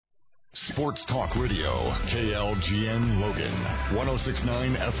Sports Talk Radio, KLGN Logan,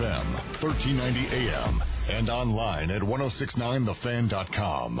 106.9 FM, 1390 AM, and online at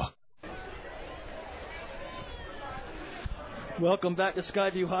 1069thefan.com. Welcome back to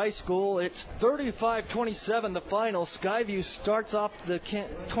Skyview High School. It's 35-27, the final. Skyview starts off the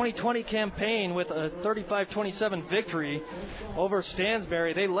 2020 campaign with a 35-27 victory over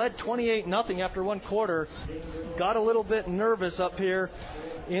Stansbury. They led 28-0 after one quarter. Got a little bit nervous up here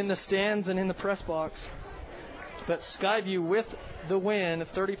in the stands and in the press box. But Skyview with the win,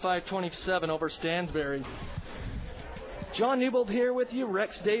 35-27 over Stansbury. John Newbold here with you,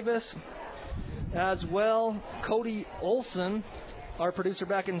 Rex Davis as well. Cody Olson, our producer,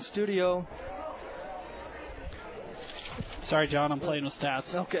 back in the studio. Sorry, John, I'm playing with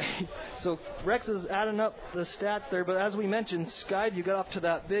stats. Okay, so Rex is adding up the stats there, but as we mentioned, Skyview got up to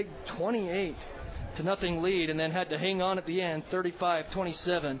that big 28-0 lead and then had to hang on at the end,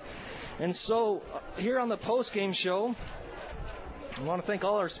 35-27. And so here on the postgame show, I want to thank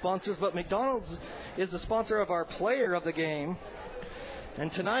all our sponsors, but McDonald's is the sponsor of our player of the game. And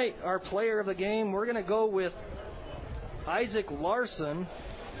tonight, our player of the game, we're going to go with Isaac Larson,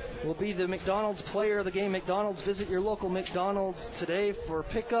 will be the McDonald's player of the game. McDonald's, visit your local McDonald's today for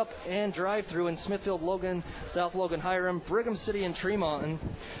pickup and drive-through in Smithfield, Logan, South Logan, Hiram, Brigham City, and Tremont.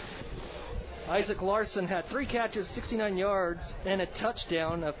 Isaac Larson had 3 catches, 69 yards, and a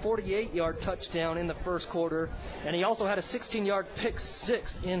touchdown, a 48-yard touchdown in the first quarter. And he also had a 16-yard pick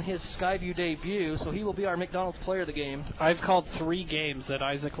six in his Skyview debut, so he will be our McDonald's player of the game. I've called 3 games that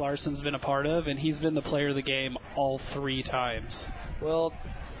Isaac Larson's been a part of, and he's been the player of the game all 3 times. Well,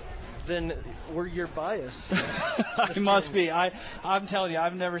 then you're biased. I must be. I'm telling you,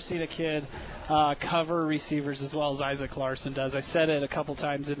 I've never seen a kid cover receivers as well as Isaac Larson does. I said it a couple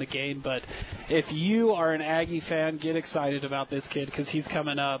times in the game, but if you are an Aggie fan, get excited about this kid because he's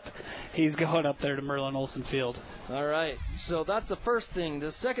coming up. He's going up there to Merlin Olsen Field. All right, so that's the first thing.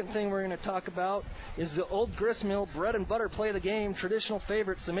 The second thing we're going to talk about is the Old Gristmill bread and butter play of the game, traditional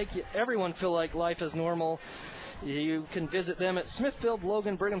favorites to make everyone feel like life is normal. You can visit them at Smithfield,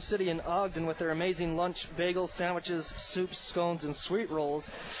 Logan, Brigham City, and Ogden with their amazing lunch, bagels, sandwiches, soups, scones, and sweet rolls.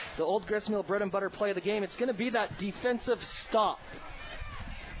 The Old Gristmill bread and butter play of the game, it's going to be that defensive stop.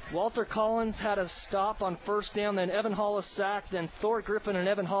 Walter Collins had a stop on first down, then Evan Hall a sack, then Thor Griffin and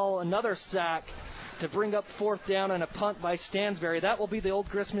Evan Hall another sack to bring up fourth down and a punt by Stansbury. That will be the Old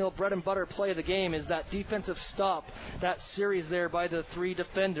Gristmill bread and butter play of the game, is that defensive stop, that series there by the 3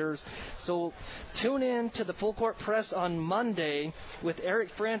 defenders. So tune in to the full court press on Monday with Eric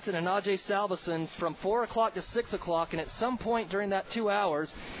Franson and Ajay Salveson from 4 o'clock to 6 o'clock, and at some point during that 2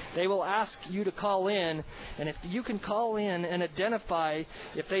 hours, they will ask you to call in, and if you can call in and identify,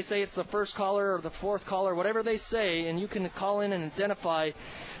 if they say it's the first caller or the fourth caller, whatever they say, and you can call in and identify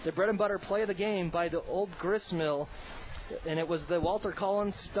the bread and butter play of the game by the Old Gristmill, and it was the Walter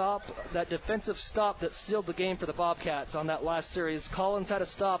Collins stop, that defensive stop, that sealed the game for the Bobcats on that last series. Collins had a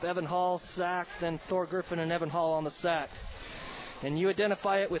stop, Evan Hall sacked, then Thor Griffin and Evan Hall on the sack. And you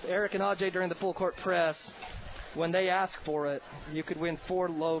identify it with Eric and Ajay during the full court press. When they ask for it, you could win 4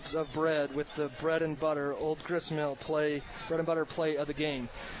 loaves of bread with the bread and butter Old Gristmill play, bread and butter play of the game.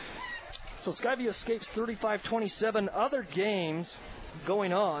 So Skyview escapes 35-27. Other games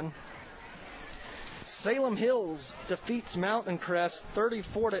going on. Salem Hills defeats Mountain Crest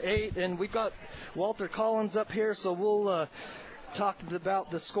 34-8, and we've got Walter Collins up here, so we'll talk about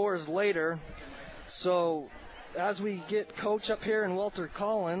the scores later. So as we get Coach up here and Walter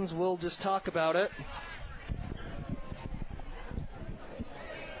Collins, we'll just talk about it.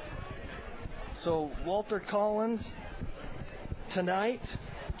 So Walter Collins tonight,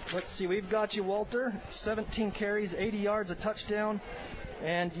 let's see, we've got you, Walter, 17 carries, 80 yards, a touchdown.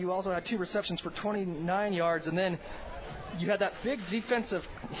 And you also had 2 receptions for 29 yards. And then you had that big defensive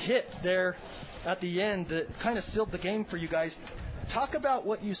hit there at the end that kind of sealed the game for you guys. Talk about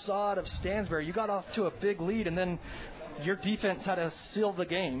what you saw out of Stansbury. You got off to a big lead, and then your defense had to seal the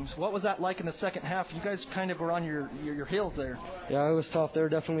game. What was that like in the second half? You guys kind of were on your heels there. Yeah, it was tough. They're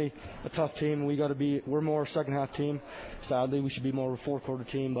definitely a tough team. We're more a second half team. Sadly, we should be more of a 4-quarter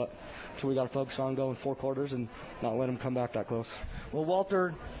team, but so we got to focus on going 4 quarters and not let them come back that close. Well,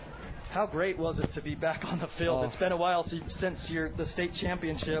 Walter, how great was it to be back on the field? It's been a while since the state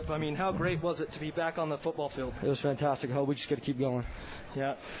championship. I mean, how great was it to be back on the football field? It was fantastic. I hope we just got to keep going.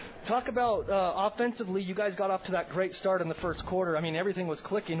 Yeah. Talk about offensively, you guys got off to that great start in the first quarter. I mean, everything was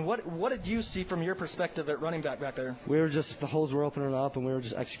clicking. What did you see from your perspective at running back there? The holes were opening up, and we were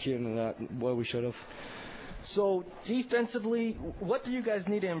just executing that what we should have. So defensively, what do you guys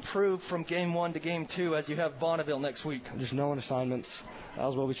need to improve from game 1 to game 2 as you have Bonneville next week? Just knowing assignments. That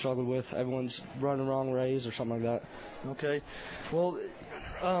was what we struggled with. Everyone's running wrong ways or something like that. Okay. Well,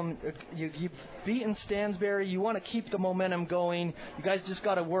 you've beaten Stansbury. You want to keep the momentum going. You guys just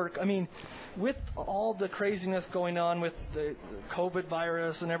got to work. I mean, with all the craziness going on with the COVID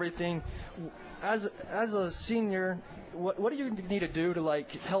virus and everything, as a senior, what do you need to do to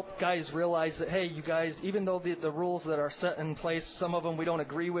help guys realize that, hey, you guys, even though the rules that are set in place, some of them we don't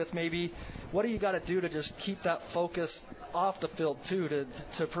agree with maybe, what do you got to do to just keep that focus off the field too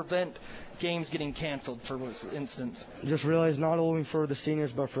to prevent games getting canceled, for instance? Just realize not only for the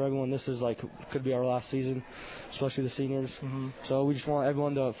seniors but for everyone, this is could be our last season, especially the seniors. Mm-hmm. So we just want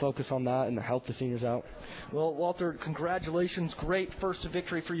everyone to focus on that and help the seniors out. Well, Walter, congratulations. Great first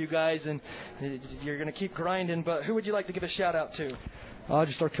victory for you guys, and you're going to keep grinding. But who would you like to give a shout-out to?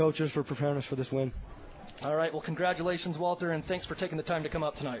 Just our coaches for preparing us for this win. All right. Well, congratulations, Walter, and thanks for taking the time to come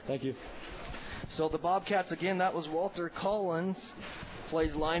out tonight. Thank you. So the Bobcats, again, that was Walter Collins.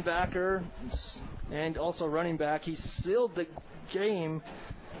 Plays linebacker and also running back. He sealed the game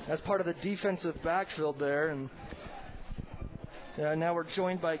as part of the defensive backfield there. And now we're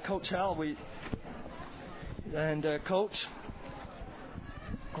joined by Coach Hal. Coach,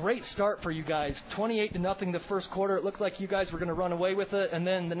 great start for you guys. 28-0 the first quarter. It looked like you guys were going to run away with it. And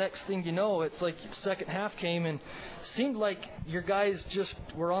then the next thing you know, it's like second half came and seemed like your guys just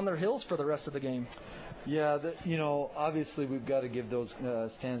were on their heels for the rest of the game. Yeah, obviously we've got to give those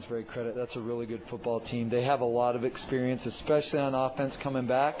Stansbury credit. That's a really good football team. They have a lot of experience, especially on offense coming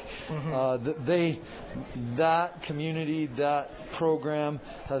back. Mm-hmm. That community, that program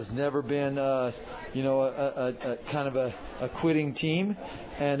has never been, a kind of a quitting team.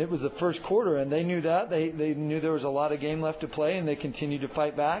 And it was the first quarter, and they knew that. They knew there was a lot of game left to play, and they continued to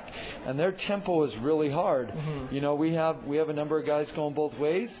fight back. And their tempo is really hard. Mm-hmm. We have a number of guys going both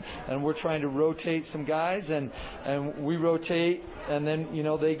ways, and we're trying to rotate some guys, and we rotate, and then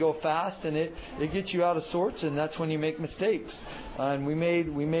they go fast, and it gets you out of sorts, and that's when you make mistakes. And we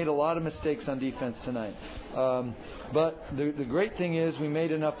made a lot of mistakes on defense tonight. But the great thing is we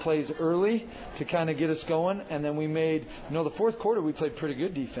made enough plays early to kind of get us going, and then we made, the fourth quarter we played pretty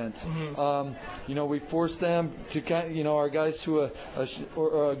good defense. Mm-hmm. We forced them to our guys to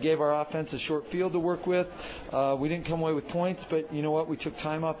gave our offense a short field to work with. We didn't come away with points, but you know what? We took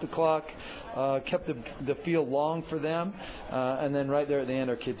time off the clock, kept the field long for them, and then right there at the end,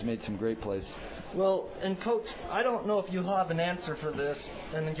 our kids made some great plays. Well, and Coach, I don't know if you have an answer for this,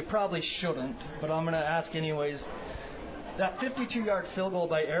 and you probably shouldn't, but I'm going to ask anyways. That 52-yard field goal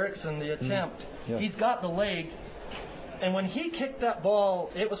by Erickson, the attempt, he's got the leg. And when he kicked that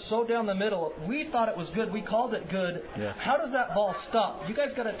ball, it was so down the middle. We thought it was good. We called it good. Yeah. How does that ball stop? You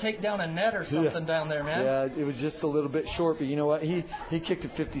guys got to take down a net or something down there, man. Yeah, it was just a little bit short. But you know what? He kicked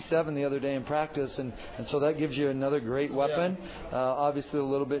it 57 the other day in practice, and so that gives you another great weapon. Yeah. Obviously a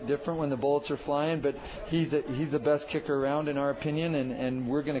little bit different when the bullets are flying, but he's the best kicker around in our opinion, and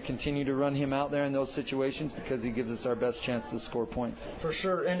we're going to continue to run him out there in those situations because he gives us our best chance to score points. For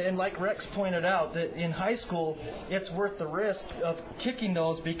sure. And like Rex pointed out, that in high school, it's worth the risk of kicking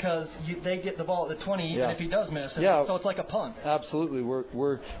those because they get the ball at the 20 even if he does miss. So it's like a punt. Absolutely.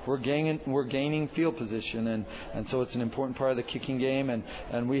 We're gaining field position, and so it's an important part of the kicking game,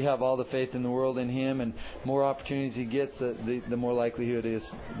 and we have all the faith in the world in him, and more opportunities he gets, the more likelihood is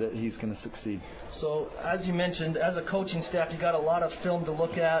that he's going to succeed. So as you mentioned, as a coaching staff, you got a lot of film to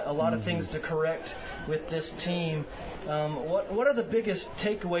look at, a lot of things to correct with this team. What are the biggest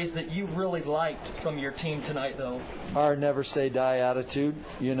takeaways that you really liked from your team tonight, though? Our never say die attitude.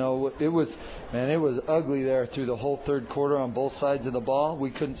 It was ugly there through the whole third quarter on both sides of the ball.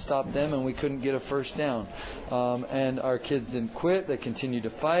 We couldn't stop them, and we couldn't get a first down. And our kids didn't quit. They continued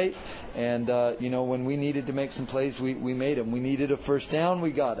to fight. And, when we needed to make some plays, we made them. We needed a first down.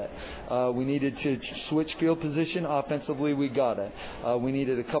 We got it. We needed to switch field position. Offensively, we got it. We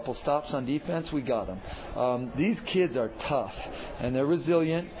needed a couple stops on defense. We got them. These kids are tough, and they're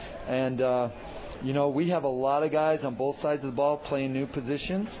resilient, and we have a lot of guys on both sides of the ball playing new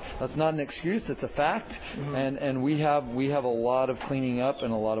positions. That's not an excuse; it's a fact. Mm-hmm. And we have a lot of cleaning up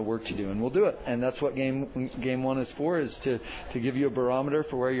and a lot of work to do, and we'll do it. And that's what game one is for: is to give you a barometer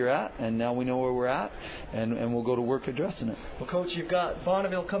for where you're at. And now we know where we're at, and we'll go to work addressing it. Well, Coach, you've got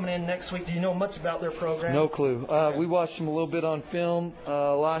Bonneville coming in next week. Do you know much about their program? No clue. Okay. We watched them a little bit on film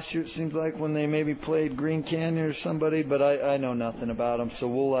last year. It seems like when they maybe played Green Canyon or somebody, but I know nothing about them.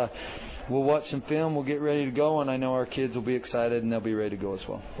 So we'll watch some film, we'll get ready to go, and I know our kids will be excited and they'll be ready to go as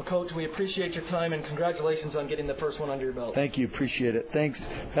well. Well, Coach, we appreciate your time and congratulations on getting the first one under your belt. Thank you. Appreciate it. Thanks.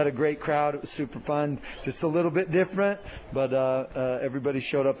 Had a great crowd. It was super fun. Just a little bit different, but everybody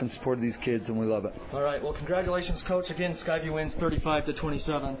showed up and supported these kids, and we love it. All right. Well, congratulations, Coach. Again, Skyview wins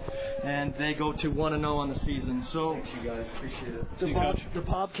 35-27, and they go to 1-0 on the season. So, thanks, you guys. Appreciate it. The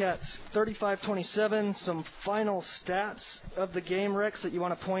Bobcats 35-27. Some final stats of the game, Rex, that you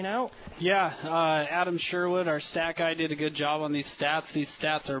want to point out? Yeah, Adam Sherwood, our stat guy, did a good job on these stats. These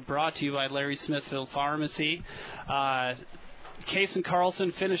stats are brought to you by Larry Smithfield Pharmacy. Kason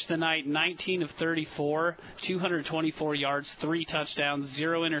Carlson finished the night 19 of 34, 224 yards, 3 touchdowns,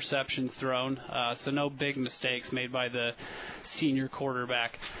 0 interceptions thrown, so no big mistakes made by the senior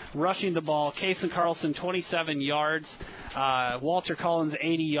quarterback. Rushing the ball, Kason Carlson 27 yards, Walter Collins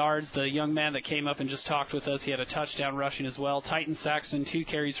 80 yards, the young man that came up and just talked with us, he had a touchdown rushing as well. Titan Saxon 2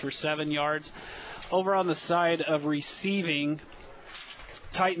 carries for 7 yards. Over on the side of receiving,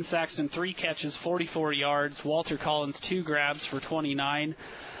 Titan Saxton 3 catches, 44 yards. Walter Collins 2 grabs for 29.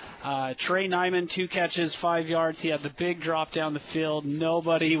 Trey Nyman 2 catches, 5 yards. He had the big drop down the field.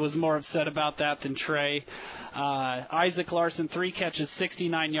 Nobody was more upset about that than Trey. Isaac Larson 3 catches,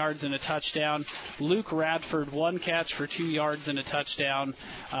 69 yards and a touchdown. Luke Radford 1 catch for 2 yards and a touchdown.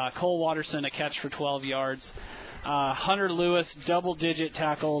 Cole Watterson a catch for 12 yards. Hunter Lewis, double-digit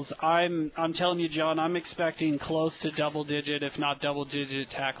tackles. I'm telling you, John, I'm expecting close to double-digit, if not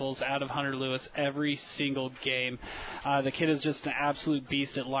double-digit tackles out of Hunter Lewis every single game. The kid is just an absolute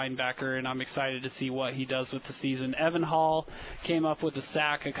beast at linebacker, and I'm excited to see what he does with the season. Evan Hall came up with a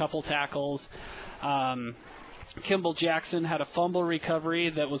sack, a couple tackles. Kimball Jackson had a fumble recovery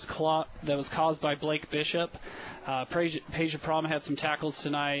that was caused by Blake Bishop. Peja Prom had some tackles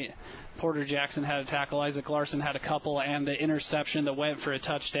tonight. Porter Jackson had a tackle. Isaac Larson had a couple, and the interception that went for a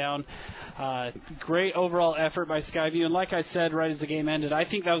touchdown. Great overall effort by Skyview. And like I said right as the game ended, I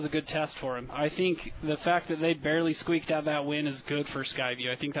think that was a good test for him. I think the fact that they barely squeaked out that win is good for Skyview.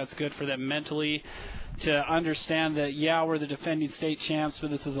 I think that's good for them mentally to understand that, yeah, we're the defending state champs,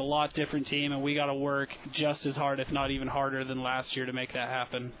 but this is a lot different team, and we got to work just as hard, if not even harder, than last year to make that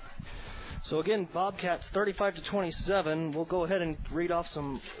happen. So again, Bobcats 35-27. We'll go ahead and read off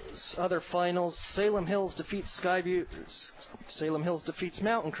some other finals. Salem Hills defeats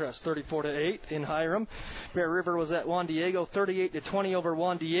Mountain Crest 34-8 in Hiram. Bear River was at Juan Diego 38-20 over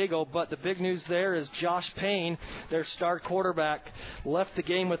Juan Diego. But the big news there is Josh Payne, their star quarterback, left the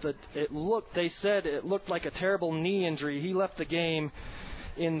game with it looked like a terrible knee injury. He left the game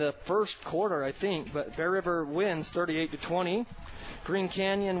in the first quarter, I think. But Bear River wins 38-20. Green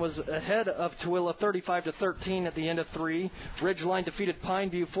Canyon was ahead of Tooele 35-13 at the end of 3. Ridgeline defeated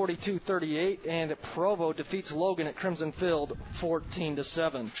Pineview 42-38, and Provo defeats Logan at Crimson Field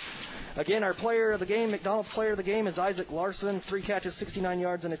 14-7. Again, our player of the game, McDonald's player of the game, is Isaac Larson. 3 catches, 69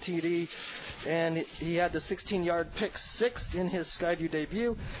 yards, and a TD. And he had the 16-yard pick 6 in his Skyview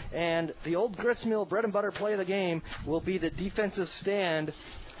debut. And the Old Gristmill bread and butter play of the game will be the defensive stand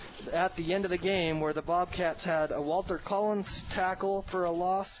at the end of the game, where the Bobcats had a Walter Collins tackle for a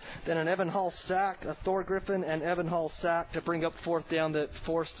loss, then an Evan Hall sack, a Thor Griffin and Evan Hall sack to bring up 4th down that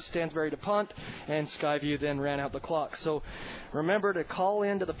forced Stansbury to punt, and Skyview then ran out the clock. So remember to call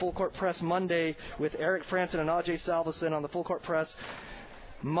in to the Full Court Press Monday with Eric Franson and Ajay Salveson on the Full Court Press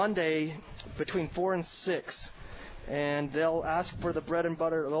Monday between 4 and 6. And they'll ask for the bread and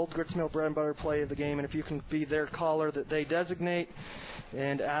butter, the Old Grits Mill bread and butter play of the game. And if you can be their caller that they designate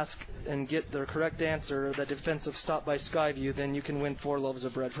and ask and get the correct answer, the defensive stop by Skyview, then you can win 4 loaves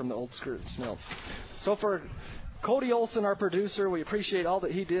of bread from the Old Grits Mill. So for Cody Olson, our producer, we appreciate all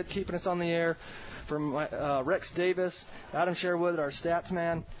that he did keeping us on the air. From Rex Davis, Adam Sherwood, our stats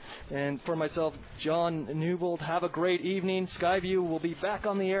man, and for myself, John Newbold, have a great evening. Skyview will be back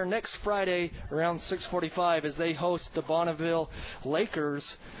on the air next Friday around 6:45 as they host the Bonneville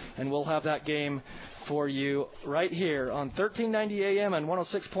Lakers, and we'll have that game for you right here on 1390 AM and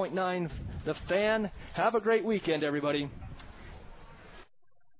 106.9 The Fan. Have a great weekend, everybody.